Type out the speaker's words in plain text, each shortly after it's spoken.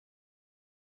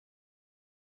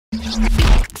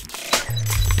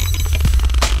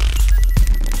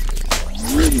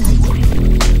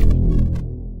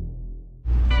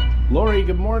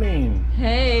morning.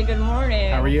 Hey, good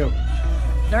morning. How are you?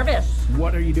 Nervous.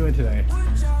 What are you doing today?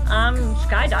 I'm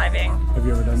skydiving. Have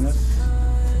you ever done this?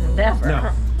 Never.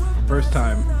 No. First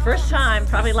time. First time,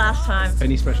 probably last time.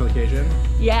 Any special occasion?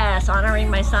 Yes,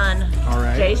 honoring my son, All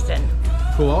right. Jason.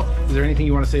 Cool. Is there anything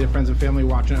you want to say to friends and family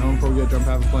watching at home before we go jump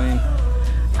out of the plane?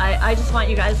 I just want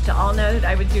you guys to all know that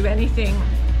I would do anything.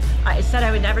 I said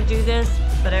I would never do this,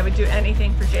 but I would do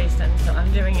anything for Jason, so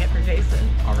I'm doing it for Jason.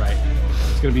 All right.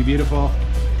 It's going to be beautiful.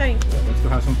 Thank you. Let's go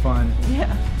have some fun.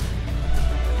 Yeah.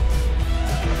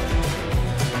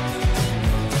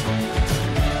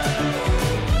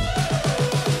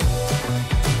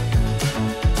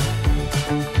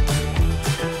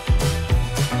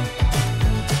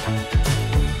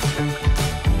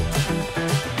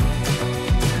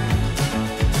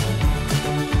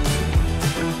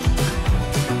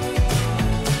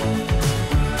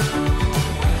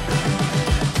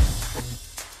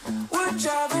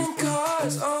 Driving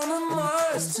cars on a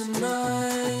Mars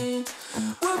tonight.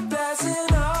 We're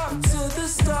blasting off to the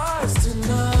stars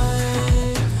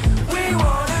tonight. We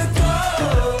wanna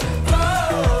go,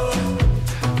 go.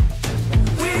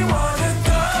 We wanna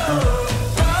go,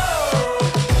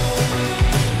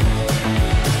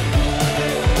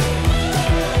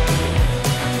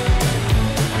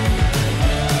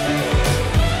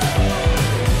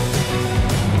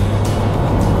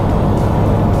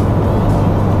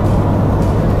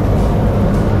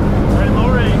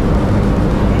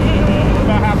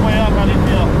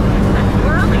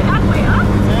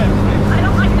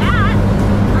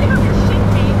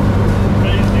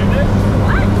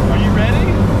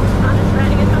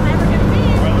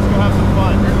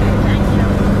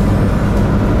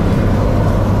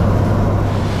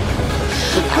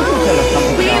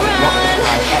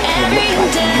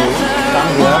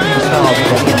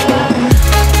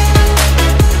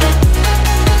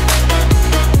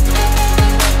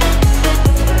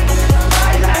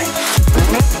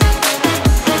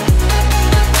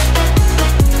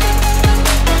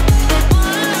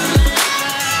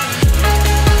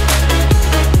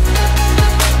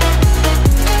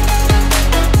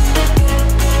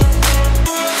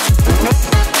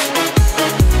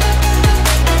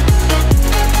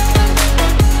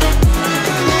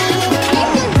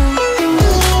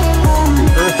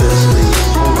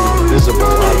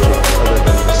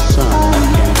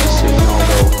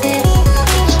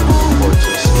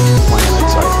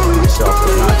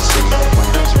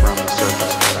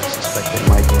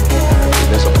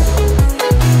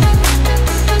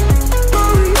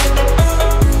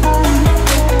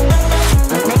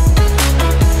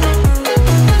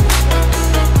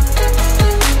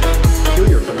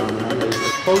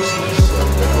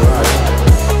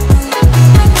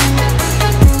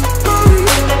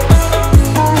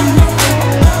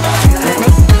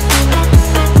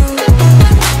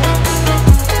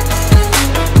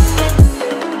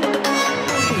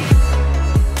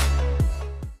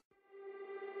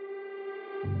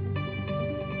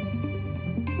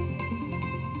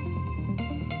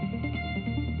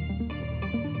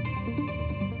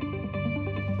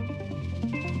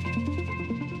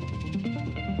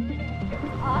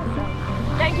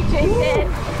 awesome. Thank you, Jason.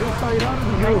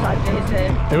 Great job,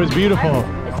 Jason. It was beautiful.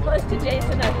 As close to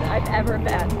Jason as I've ever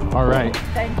been. All right.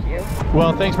 Thank you.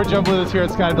 Well, thanks for jumping with us here at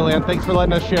Skydive DeLand. Thanks for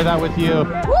letting us share that with you.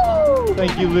 Woo!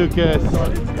 Thank you, Lucas.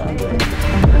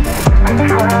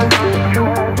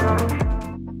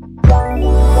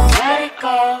 let it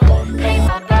go.